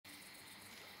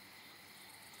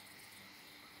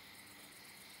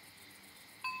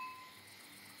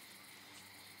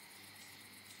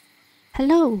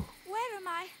Hello. Where am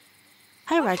I?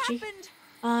 Hi, What Raji. happened?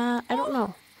 I don't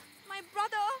know. My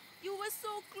brother, you were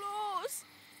so close.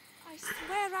 I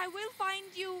swear I will find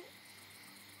you.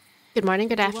 Good morning,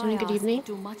 good Do afternoon, I good ask evening.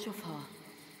 too much of her?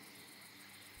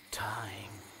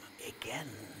 Time again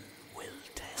will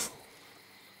tell.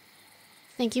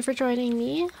 Thank you for joining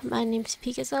me. My name's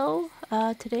Picasso.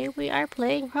 Today we are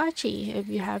playing Raji, if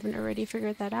you haven't already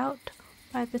figured that out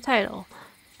by the title.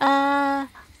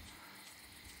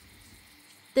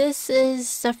 This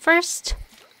is the first...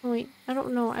 Wait, I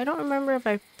don't know. I don't remember if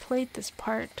I played this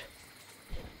part.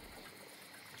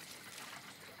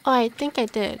 Oh, I think I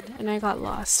did, and I got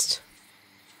lost.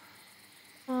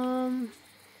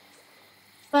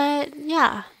 But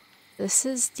yeah, this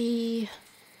is the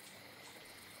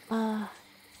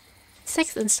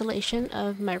sixth installation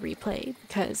of my replay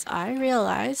because I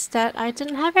realized that I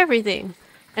didn't have everything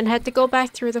and had to go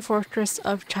back through the fortress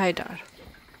of Chaidar.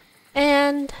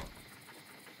 And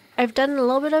I've done a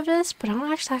little bit of this, but I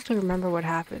don't actually remember what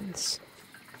happens.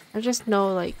 I just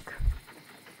know, like,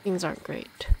 things aren't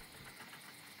great.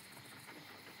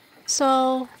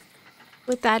 So,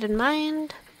 with that in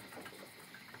mind,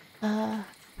 yeah,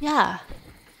 I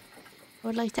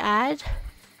would like to add,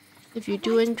 if you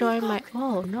do enjoy my...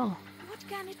 Oh, no. What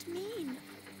can it mean?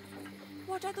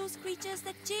 What are those creatures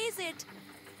that chase it?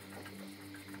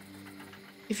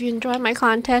 If you enjoy my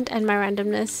content and my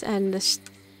randomness and the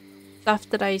stuff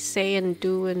that I say and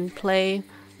do and play,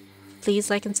 please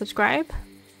like and subscribe.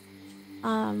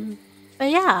 But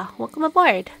yeah, welcome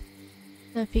aboard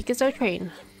the Picasso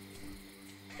train.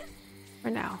 For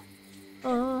now.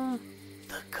 The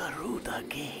Garuda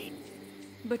Gate.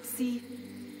 But see,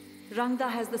 Ranga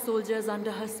has the soldiers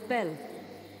under her spell.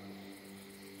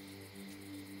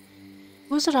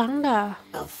 Who's Ranga?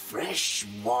 A fresh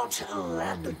mortal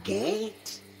at the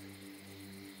gate.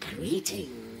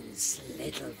 Greetings,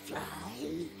 little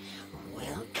fly.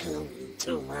 Welcome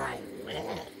to my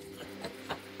web.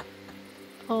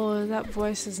 Oh, that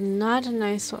voice is not a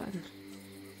nice one.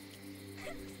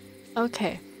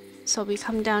 Okay, so we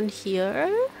come down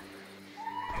here.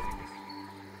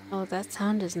 Oh, that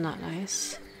sound is not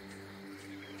nice.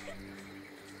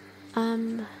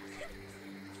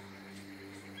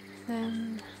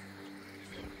 Then...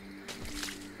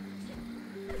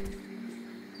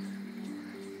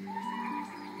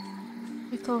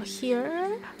 we go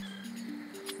here.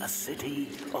 A city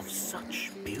of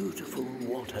such beautiful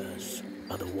waters,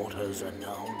 but the waters are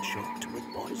now choked with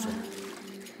poison.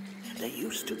 There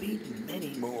used to be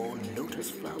many more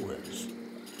lotus flowers.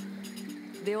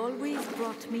 They always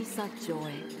brought me such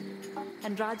joy.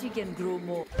 And Raji can grow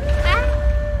more.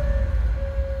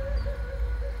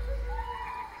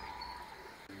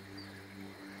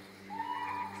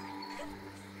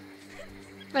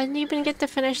 I didn't even get to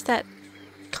finish that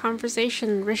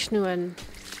conversation, Rishnu and...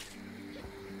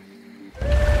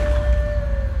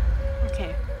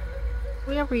 Okay.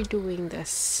 We are redoing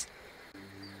this.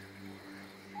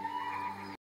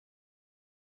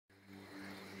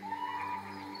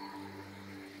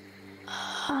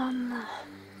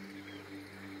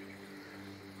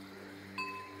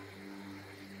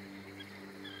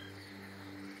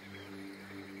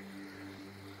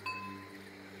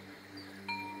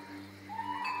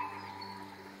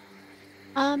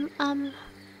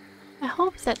 I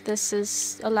hope that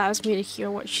this allows me to hear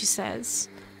what she says,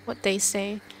 what they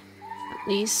say, at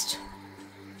least.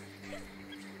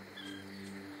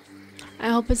 I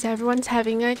hope everyone's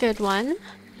having a good one.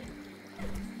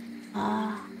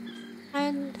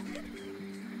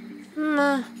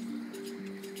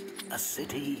 A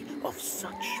city of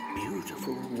such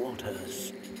beautiful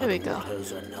waters, There but we the go.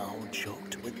 waters are now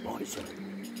choked with poison.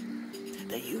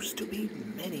 There used to be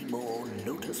many more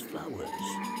lotus flowers.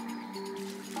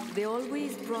 They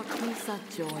always brought me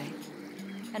such joy.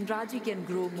 And Raji can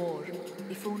grow more,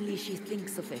 if only she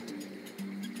thinks of it.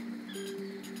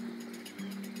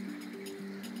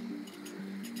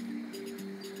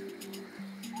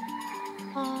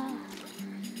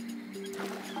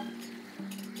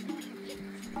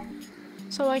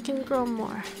 So I can grow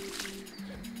more.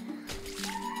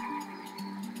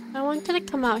 I wanted to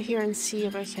come out here and see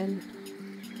if I can...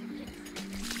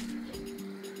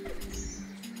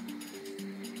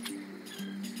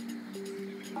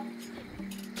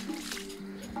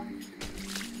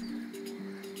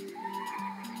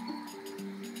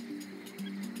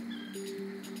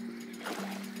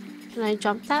 Can I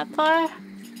jump that far? I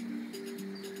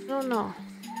don't know.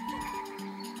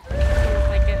 Doesn't look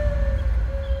like it.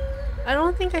 I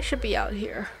don't think I should be out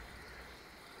here.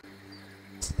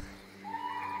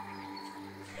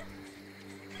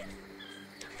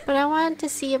 But I wanted to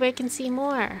see if I can see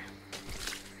more.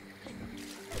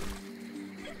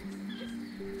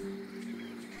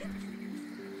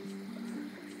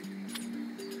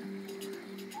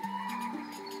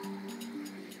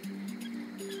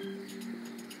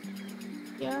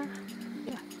 Yeah.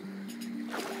 Yeah.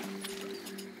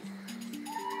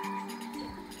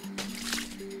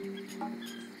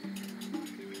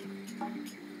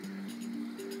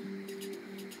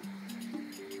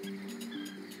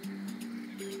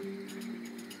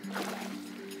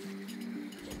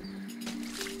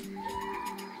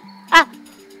 Ah!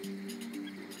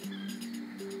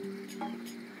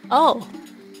 Oh.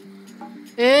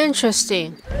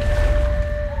 Interesting.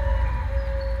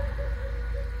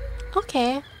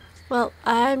 Okay. Well,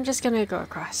 I'm just gonna go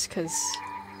across, because...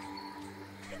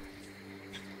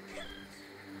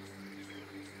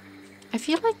 I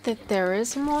feel like that there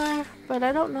is more, but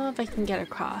I don't know if I can get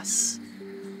across.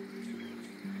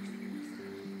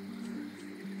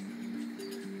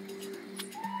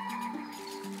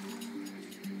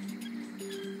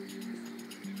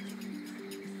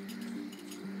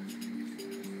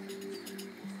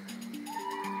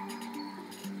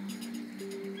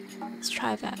 Let's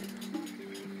try that.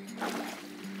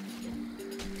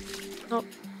 Nope.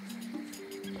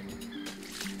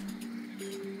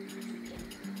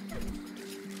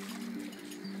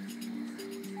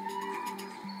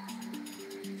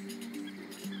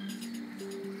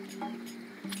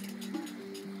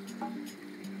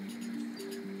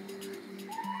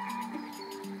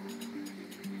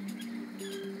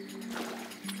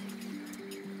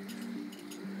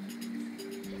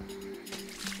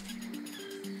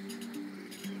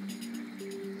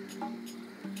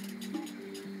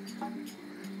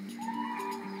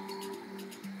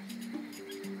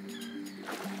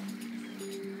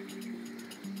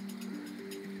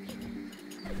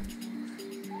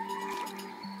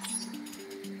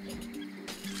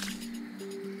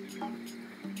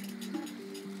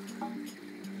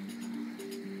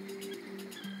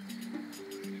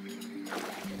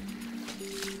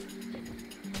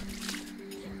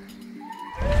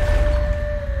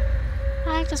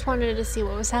 I just wanted to see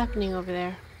what was happening over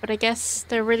there, but I guess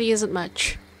there really isn't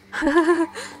much.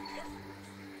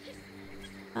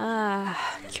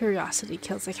 Curiosity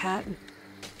kills a cat.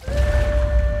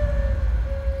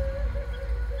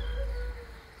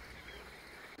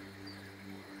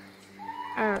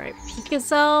 Alright,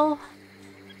 Picasso,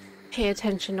 pay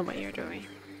attention to what you're doing.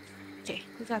 Okay,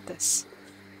 we got this.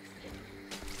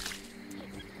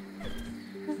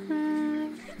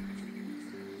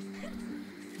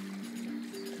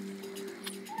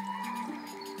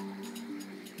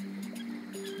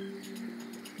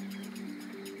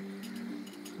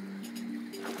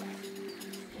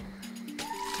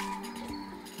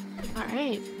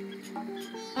 Alright.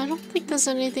 I don't think there's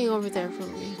anything over there for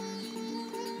me.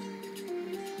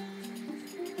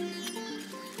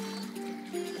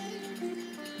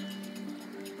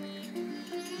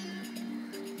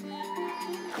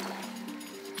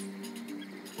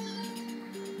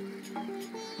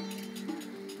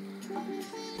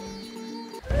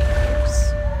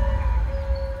 Oops.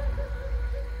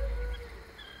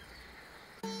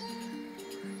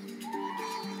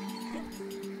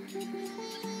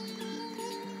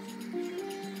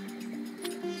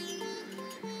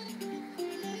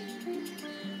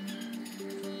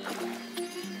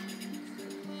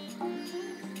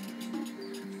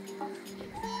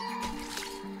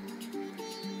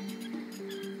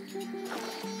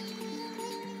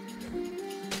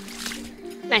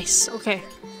 Nice, okay.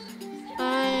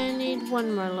 I need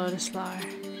one more lotus flower.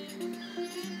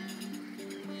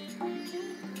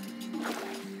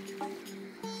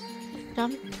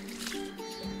 Jump.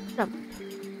 Jump.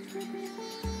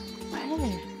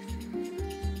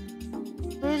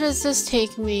 Where does this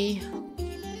take me?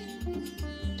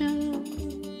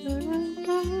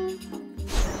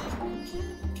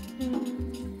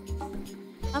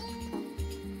 Up.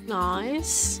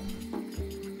 Nice.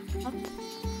 Up.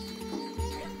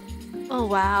 Oh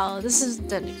wow, this is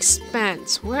an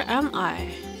expanse. Where am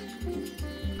I?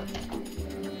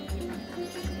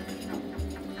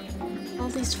 All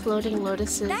these floating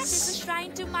lotuses. That is the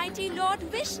shrine to mighty Lord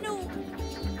Vishnu.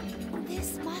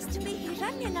 This must be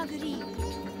HIRANYA Nagari.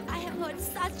 I have heard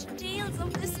such tales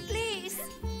of this place.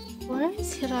 Where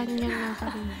is HIRANYA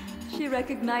Nagari? She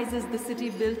recognizes the city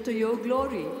built to your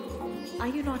glory. Are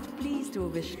you not pleased, O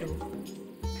Vishnu?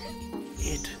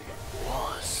 It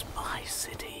was my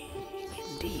city,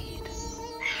 indeed,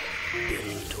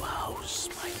 built to house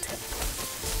my temple.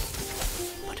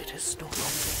 But it is no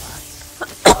longer mine.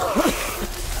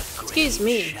 Excuse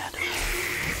me. Shadow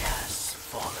has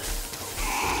fallen over.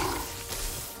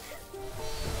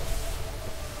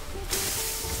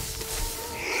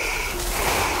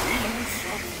 Prince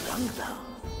of Ranga,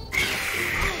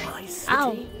 my city.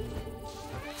 Ow.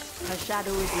 Her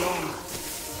shadow is long.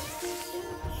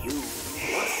 You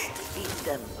must beat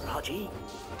them, Raji.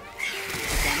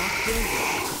 cannot kill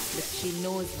her, but she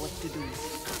knows what to do.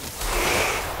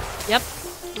 Yep,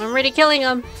 I'm already killing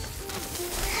him.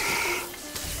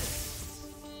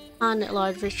 On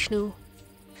Lord Vishnu.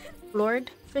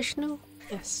 Lord Vishnu?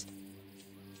 Yes.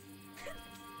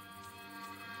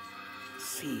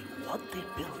 See what they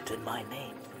built in my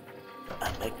name.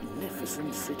 A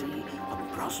magnificent city, a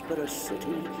prosperous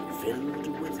city filled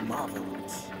with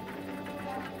marvels.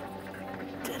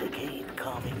 Delicate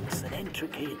carvings and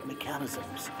intricate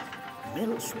mechanisms,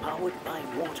 mills powered by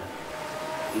water,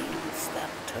 wheels that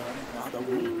turn other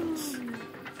wheels,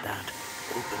 that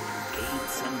open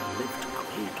gates and lift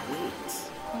great weights.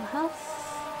 Well,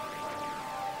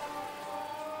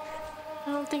 I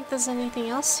don't think there's anything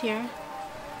else here.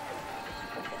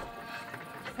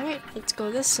 Alright, let's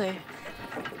go this way.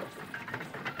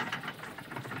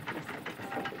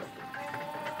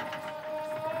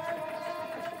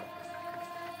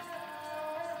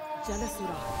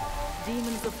 Jalasura,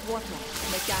 demons of water,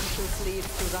 mechanical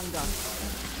slaves to Ranga.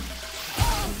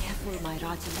 Be careful, my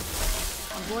Raji.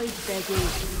 Avoid their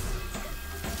gaze.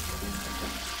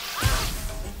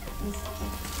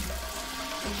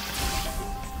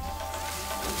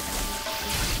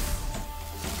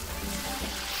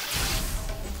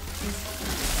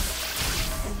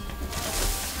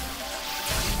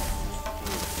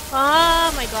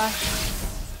 Oh my gosh.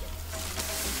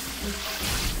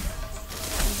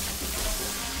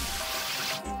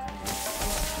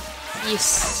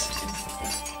 Yes.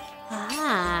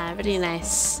 Ah, very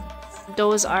nice.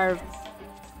 Those are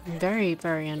very,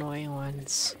 very annoying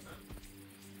ones.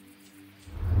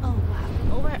 Oh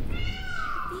wow. Over.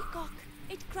 Peacock,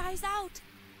 it cries out.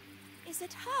 Is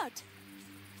it hurt?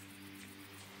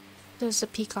 Does the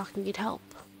peacock need help?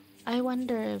 I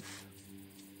wonder if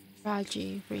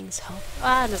Raji brings help.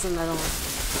 Ah, there's another one.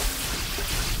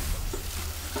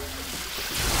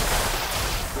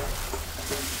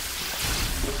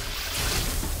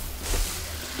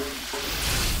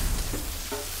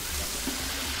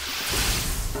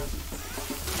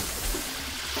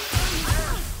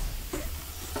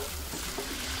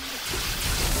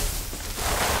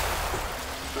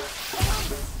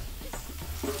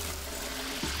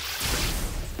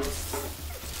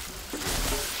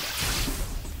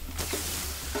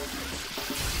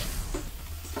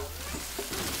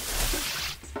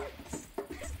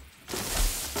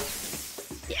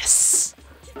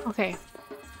 Okay.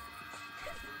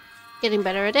 Getting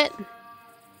better at it.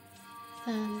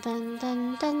 Dun, dun,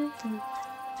 dun, dun, dun.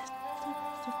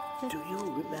 Do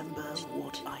you remember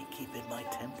what I keep in my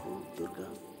temple, Durga?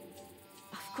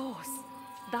 Of course.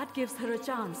 That gives her a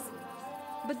chance.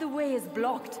 But the way is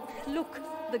blocked. Look,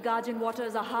 the Gajin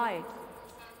waters are high.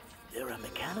 There are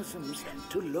mechanisms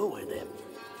to lower them.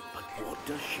 But what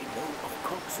does she know of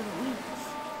cogs and wheels?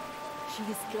 She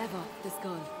is clever, this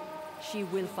girl. She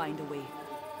will find a way.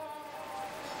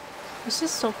 This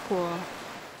is so cool.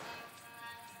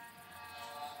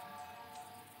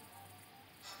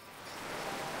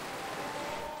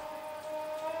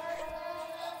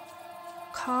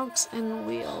 Cogs and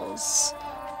wheels.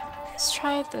 Let's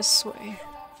try it this way.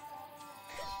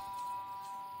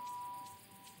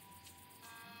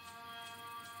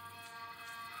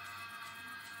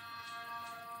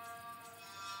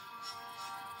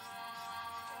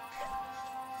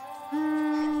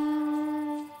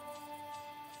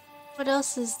 What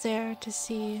else is there to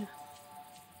see?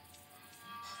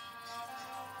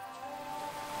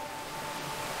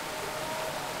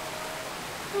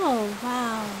 Oh,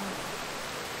 wow.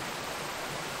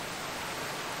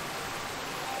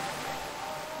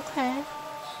 Okay.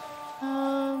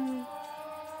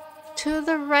 To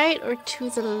the right or to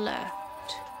the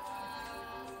left?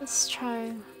 Let's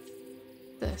try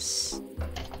this.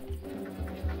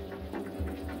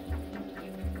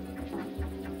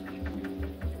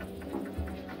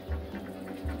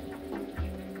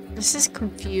 This is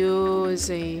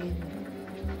confusing.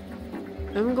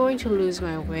 I'm going to lose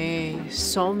my way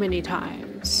so many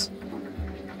times.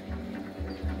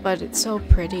 But it's so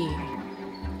pretty.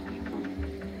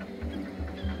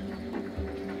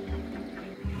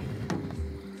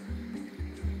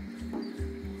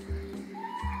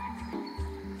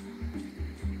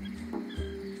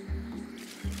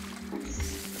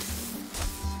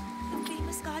 The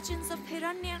famous guardians of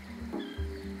Hiranya.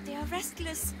 They are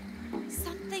restless.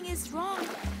 Something is wrong.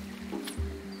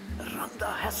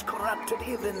 Ranga has corrupted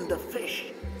even the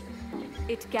fish.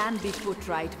 It can be put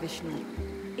right, Vishnu.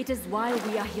 It is why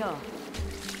we are here.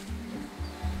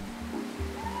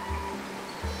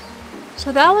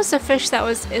 So that was the fish that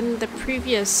was in the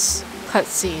previous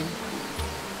cutscene.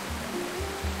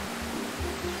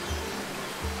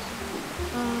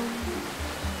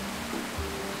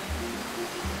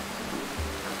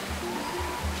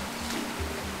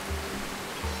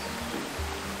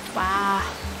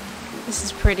 This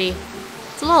is pretty.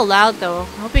 It's a little loud though.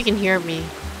 I hope you can hear me.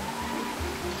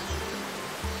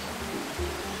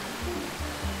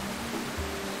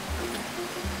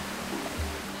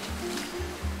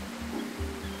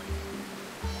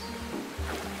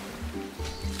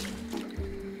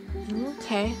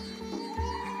 Okay.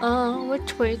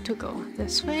 Which way to go?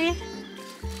 This way?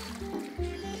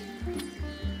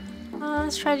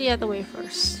 Let's try the other way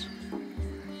first.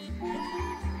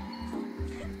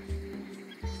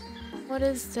 What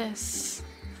is this?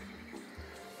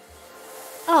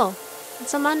 Oh,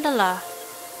 it's a mandala.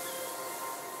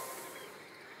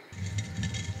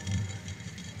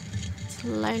 Let's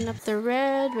line up the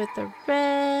red with the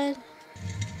red.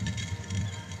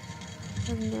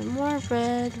 And then more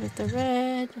red with the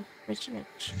red. Rich.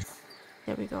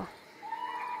 There we go.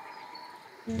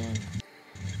 And then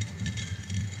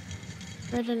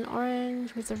red and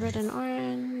orange with the red and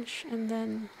orange. And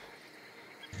then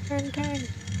turn.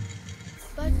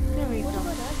 But There we what go.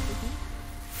 about us, Didi?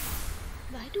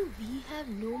 Why do we have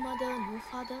no mother, no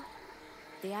father?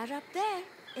 They are up there,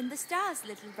 in the stars,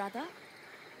 little brother.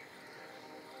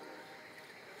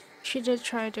 She did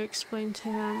try to explain to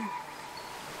them.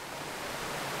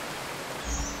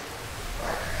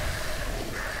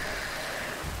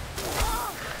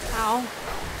 Ow.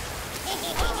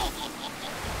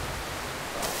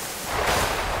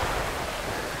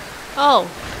 Oh,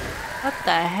 what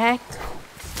the heck?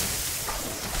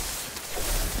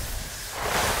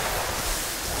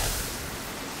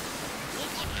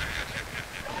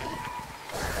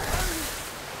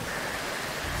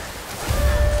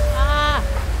 Ah.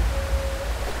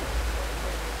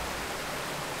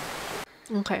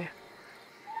 Okay.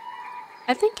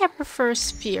 I think I prefer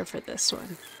spear for this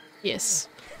one. Yes.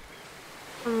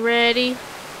 I'm ready.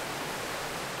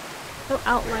 No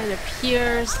outline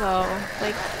appears though.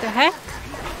 Like, the heck?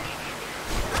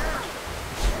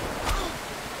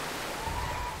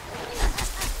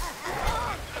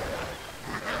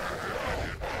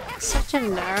 Such a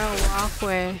narrow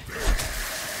walkway.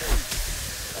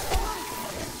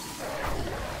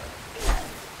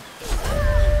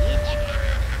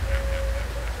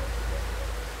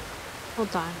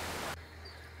 Hold on.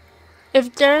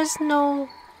 If there's no...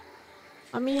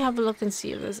 Let me have a look and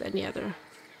see if there's any other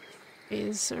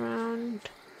ways around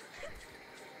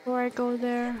before I go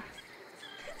there.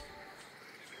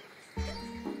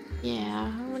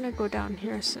 Yeah, I'm gonna go down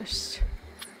here first.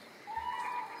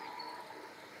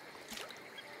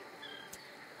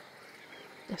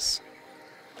 Yes.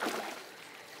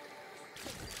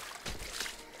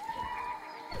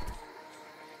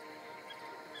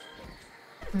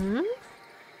 Hmm?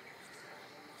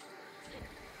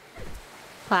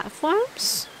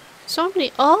 Platforms? So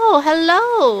many. Oh,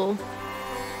 hello!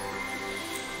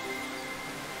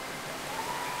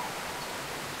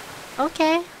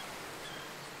 Okay.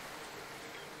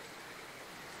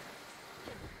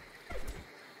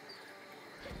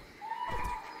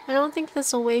 I don't think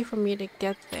there's a way for me to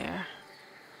get there.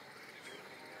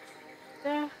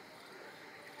 There?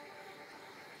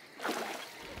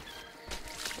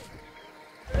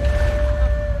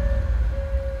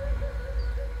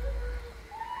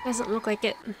 Doesn't look like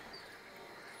it.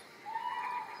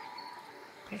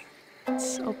 Okay,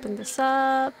 let's open this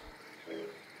up.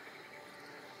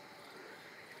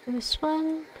 This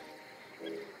one.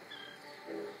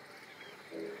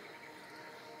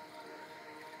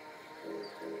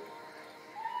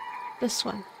 This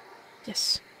one.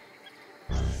 Yes.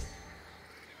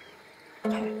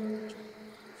 Okay.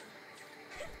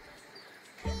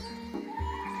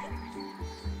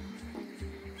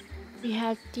 We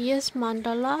have Dia's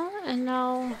mandala, and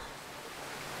now...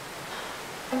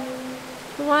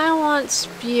 Do I want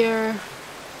spear?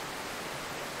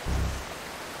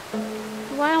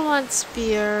 Do I want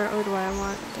spear, or do I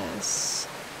want this?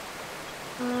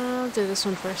 I'll do this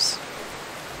one first.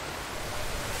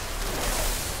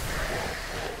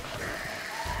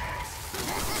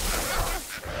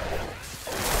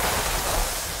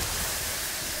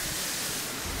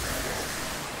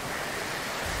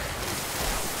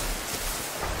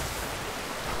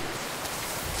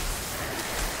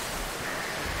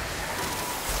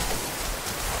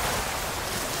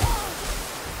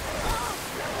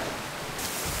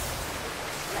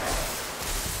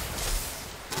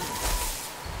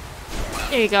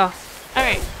 There you go.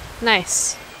 Alright.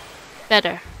 Nice.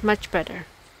 Better. Much better.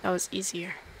 That was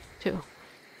easier, too.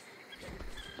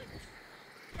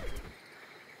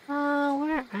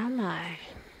 Where am I?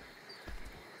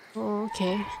 Oh,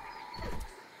 okay.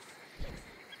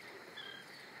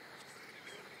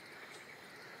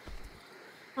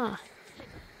 Huh.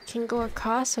 Can go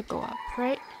across or go up,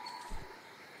 right?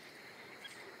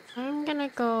 I'm gonna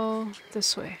go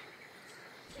this way.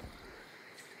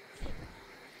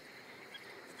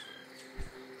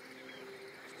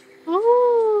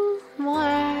 Ooh,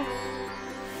 more.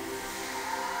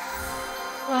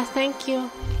 Well, thank you.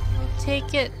 I'll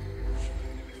take it.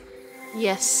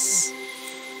 Yes.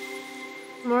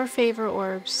 More favor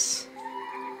orbs.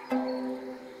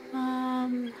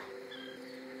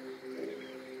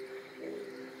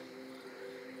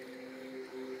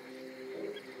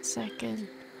 Second.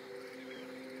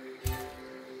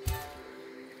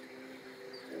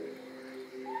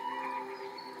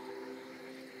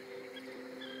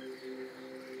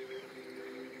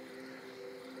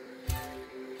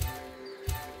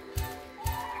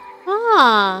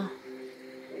 Ah.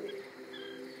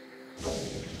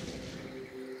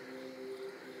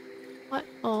 What?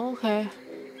 Oh, okay.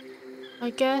 I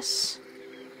guess.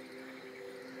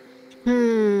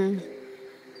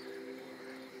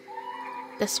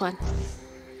 This one.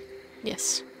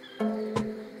 Yes.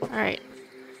 Alright.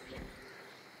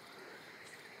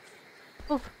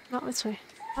 Oh, not this way.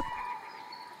 Up.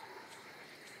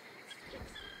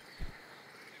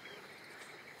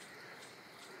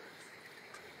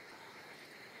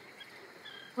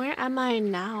 Where am I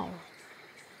now?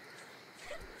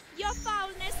 Your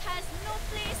foulness has no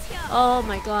place here. Oh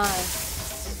my god.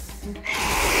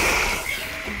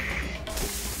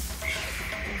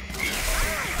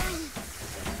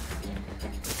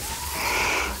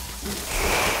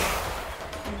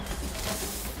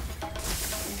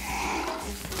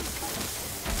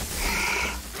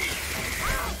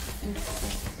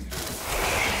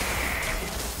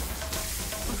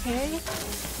 Okay.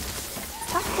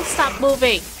 Stop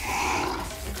moving.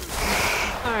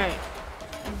 Alright.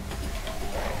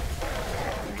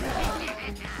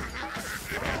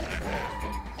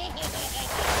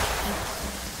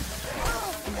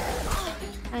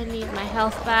 I need my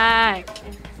health back.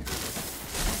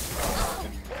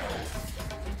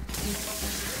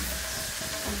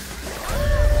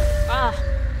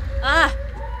 Ah!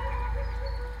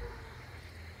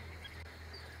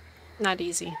 Not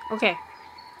easy. Okay.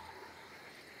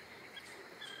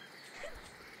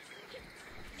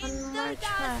 One more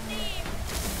try.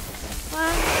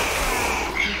 One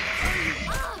more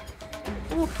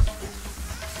try. Oof.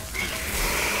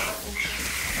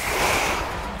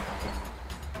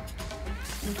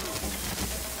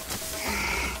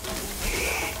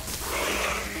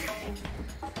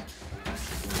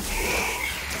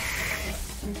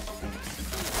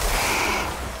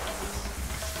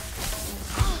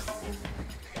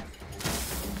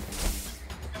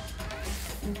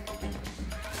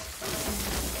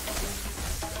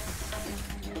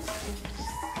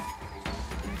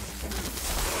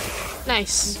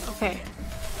 Nice. Okay.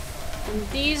 And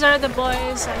these are the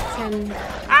boys I can...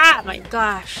 Ah, my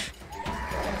gosh.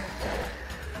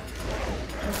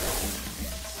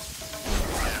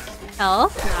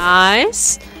 Health.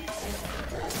 Nice.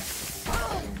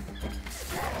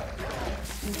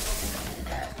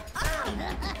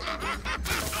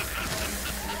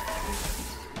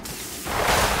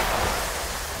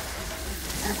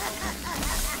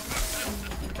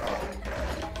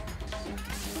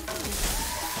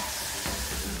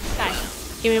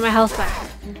 Give me my health back.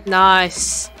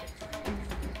 Nice.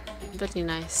 Really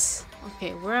nice.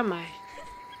 Okay, where am I?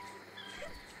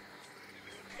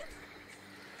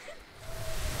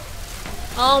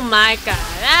 Oh my god.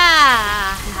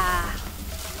 Ah!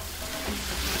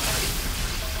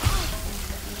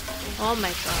 Oh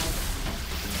my god.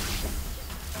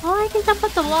 Oh, I can jump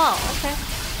at the wall. Okay.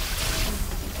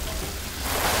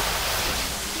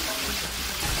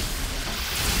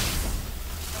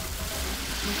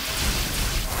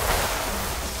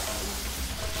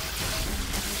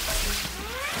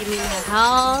 Give me my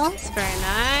health. Very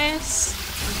nice.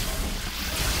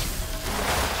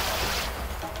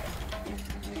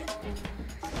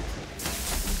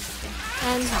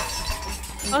 And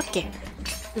health. Okay.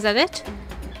 Is that it?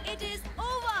 It is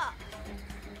over.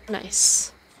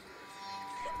 Nice.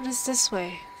 What is this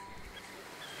way?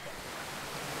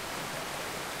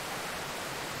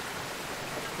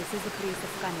 This is the place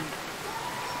of cunning.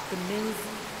 The mills,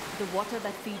 the water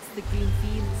that feeds the green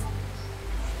fields.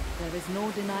 There is no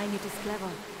denying it is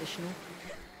clever, Vishnu.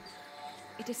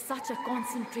 It is such a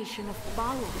concentration of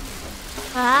power.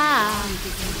 Ah. It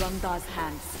is in Ranga's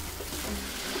hands.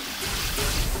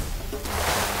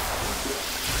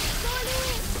 Solu,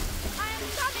 I am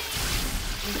coming.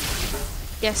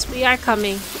 Yes, we are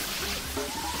coming.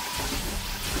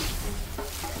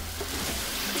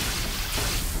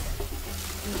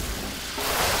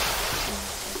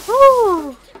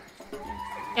 Woo!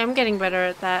 I'm getting better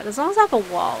at that. As long as I have a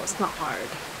wall, it's not hard.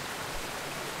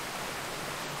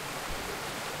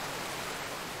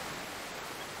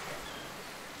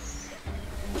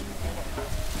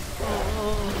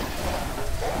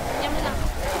 Yan mo lang.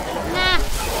 Na!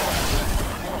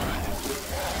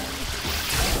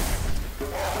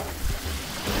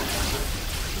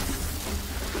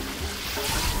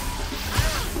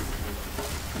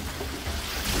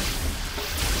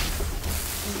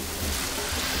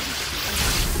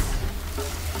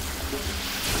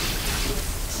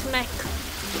 Smack.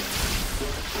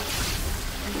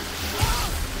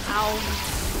 Ow.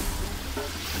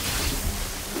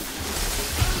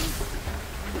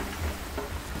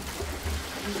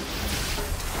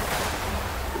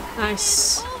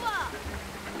 Nice.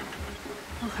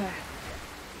 Okay.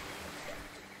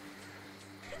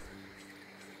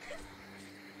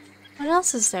 What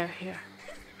else is there here?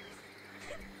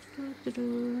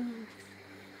 Doo-doo-doo.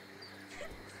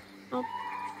 Oh,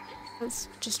 that's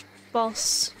just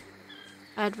false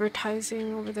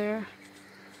advertising over there.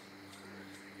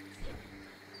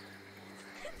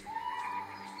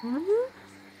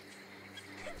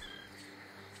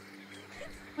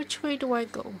 Which way do I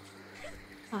go?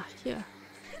 Ah, here.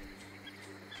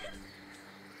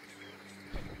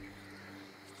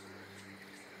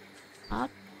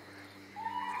 Up.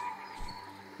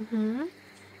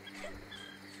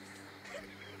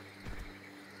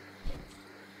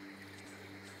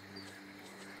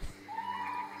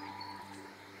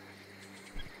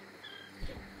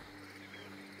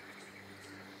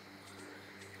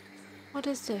 What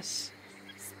is this?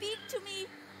 Speak to me.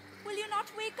 Will you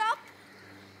not wake up?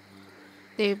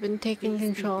 They've been taking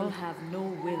These control. people have no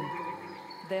will.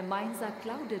 Their minds are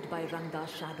clouded by Ranga's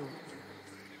shadow.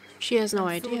 She has no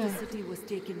And idea. So the city was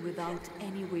taken without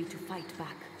any way to fight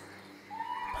back.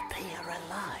 But they are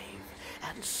alive,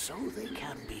 and so they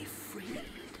can be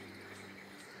freed.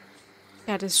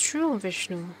 That is true,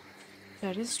 Vishnu.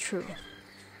 That is true.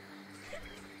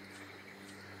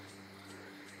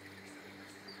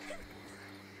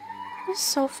 It's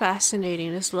so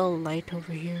fascinating, this little light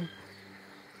over here.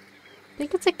 I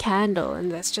think it's a candle,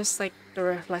 and that's just like the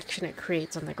reflection it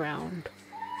creates on the ground.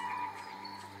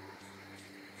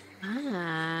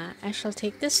 Ah, I shall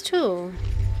take this too.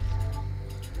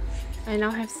 I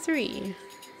now have 3.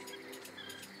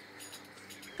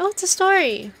 Oh, it's a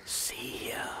story! See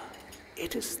here,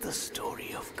 it is the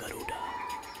story of Garuda.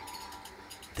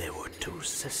 There were 2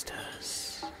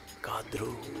 sisters,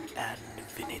 Kadru and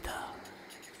Vinita,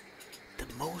 the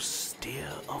most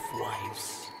dear of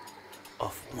wives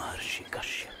of Maharishi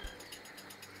Kashyap.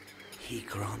 He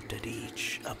granted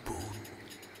each a boon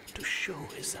to show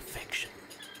his affection.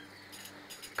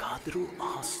 Kadru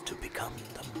asked to become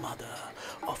the mother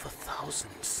of 1,000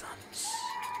 sons.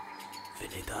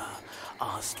 Vinita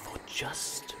asked for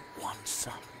just 1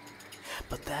 son,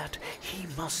 but that he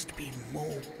must be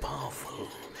more powerful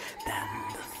than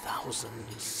the 1,000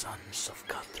 sons of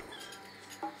Kadru.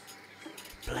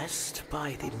 Blessed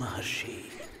by the Maharshi,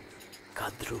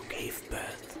 Kadru gave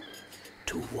birth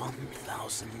to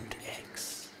 1,000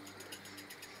 eggs.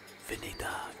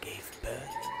 Vinita gave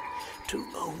birth to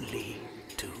only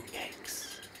 2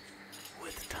 eggs.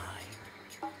 With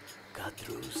time,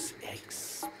 Kadru's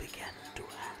eggs began to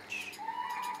hatch.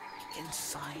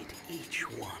 Inside each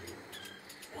one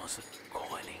was a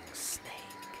coiling snake.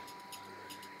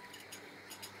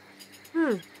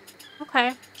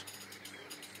 Okay.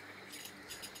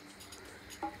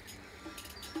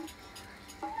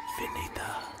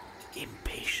 Vinita,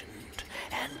 impatient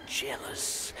and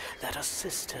jealous that her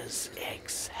sister's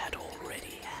eggs had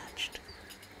already hatched,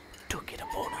 took it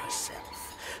upon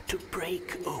herself to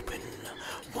break open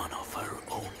one of her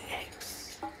own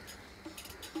eggs.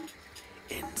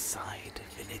 Inside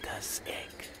Vinita's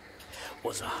egg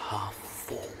was a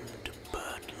half-formed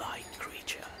bird-like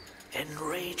creature.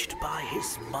 Enraged by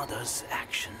his mother's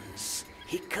actions,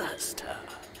 he cursed her,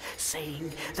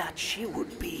 saying that she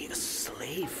would be a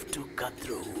slave to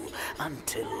Kadru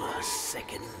until her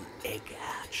second egg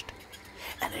hatched.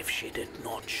 And if she did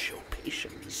not show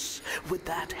patience with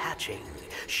that hatching,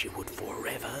 she would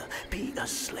forever be a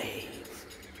slave.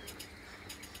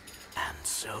 And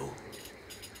so,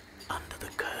 under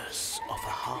the curse of a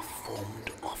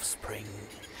half-formed offspring,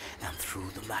 and through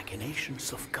the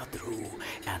machinations of Kadru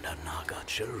and her Naga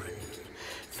children,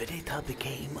 Vinita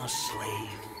became a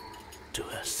slave to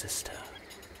her sister.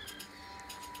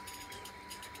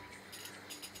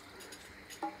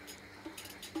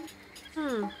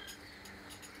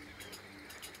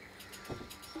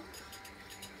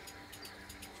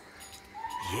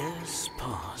 Years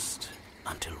passed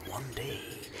until one day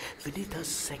Vinita's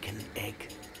second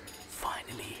egg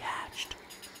finally hatched.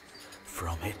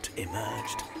 From it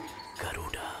emerged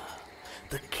Garuda,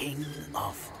 the king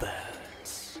of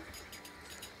birds.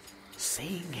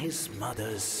 Seeing his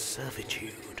mother's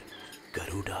servitude,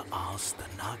 Garuda asked the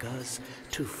Nagas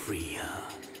to free her.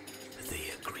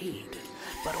 They agreed,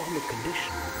 but on the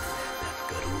condition that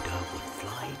Garuda would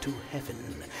fly to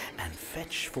heaven and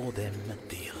fetch for them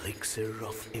the elixir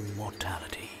of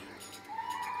immortality.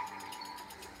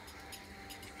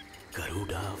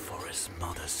 Garuda, for his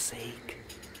mother's sake,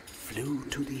 flew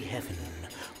to the heaven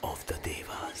of the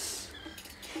Devas.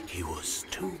 He was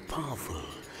too powerful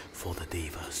for the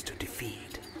Devas to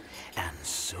defeat, and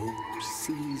so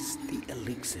seized the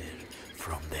elixir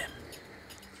from them.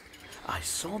 I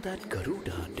saw that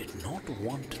Garuda did not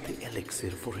want the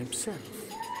elixir for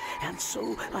himself, and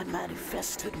so I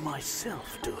manifested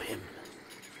myself to him.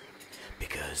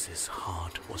 Because his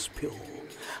heart was pure,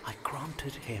 I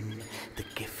granted him the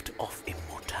gift of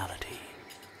immortality.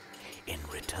 In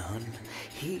return,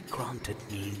 he granted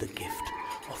me the gift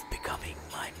of becoming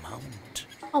my mount.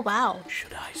 Oh wow.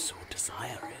 Should I so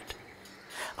desire it.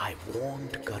 I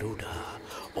warned Garuda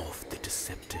of the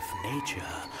deceptive nature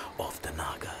of the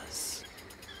Nagas.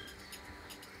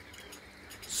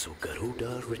 So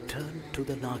Garuda returned to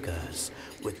the Nagas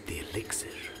with the elixir,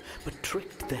 but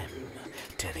tricked them,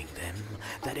 telling them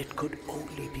that it could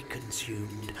only be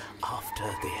consumed after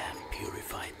they had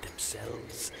purified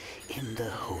themselves in the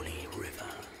holy river.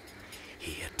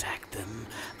 He attacked them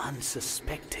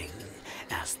unsuspecting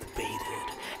as they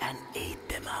bathed and ate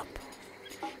them up.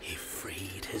 He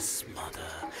freed his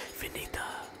mother,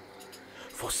 Vinita.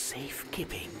 For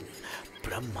safekeeping,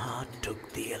 Brahma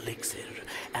took the elixir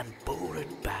and bore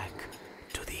it back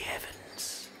to the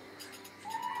heavens.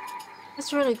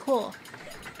 That's really cool.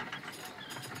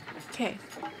 Okay.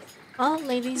 Well,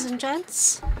 ladies and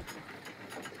gents,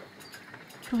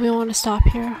 do we want to stop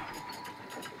here?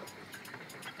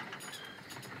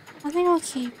 I think I'll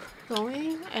keep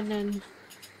going and then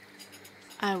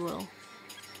I will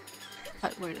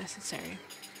cut where necessary.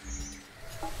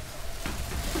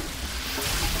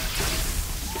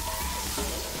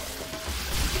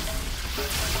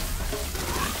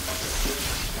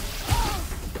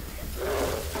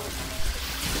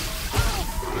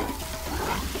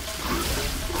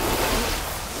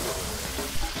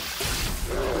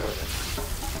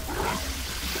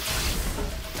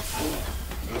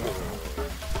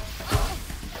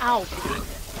 Ow! There.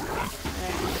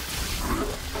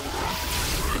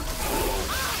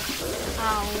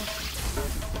 Ow.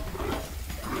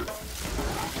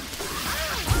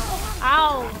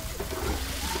 Ow!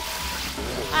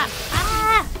 Ah!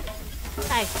 Ah!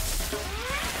 Hi.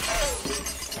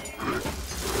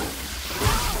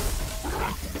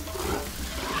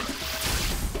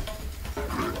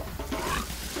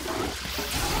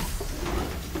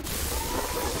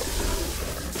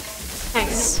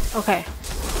 Nice. Okay.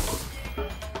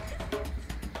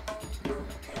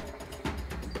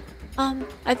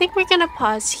 I think we're gonna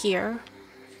pause here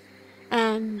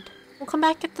and we'll come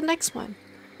back at the next one.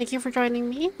 Thank you for joining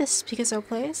me. This is Picasso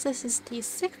Plays. This is the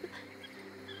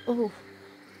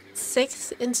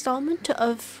sixth installment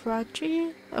of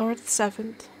Raji, or the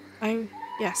seventh.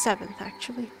 Seventh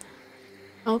actually.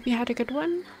 I hope you had a good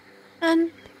one,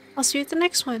 and I'll see you at the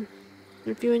next one.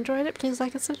 If you enjoyed it, please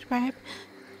like and subscribe.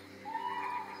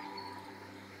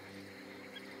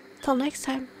 Till next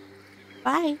time.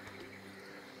 Bye.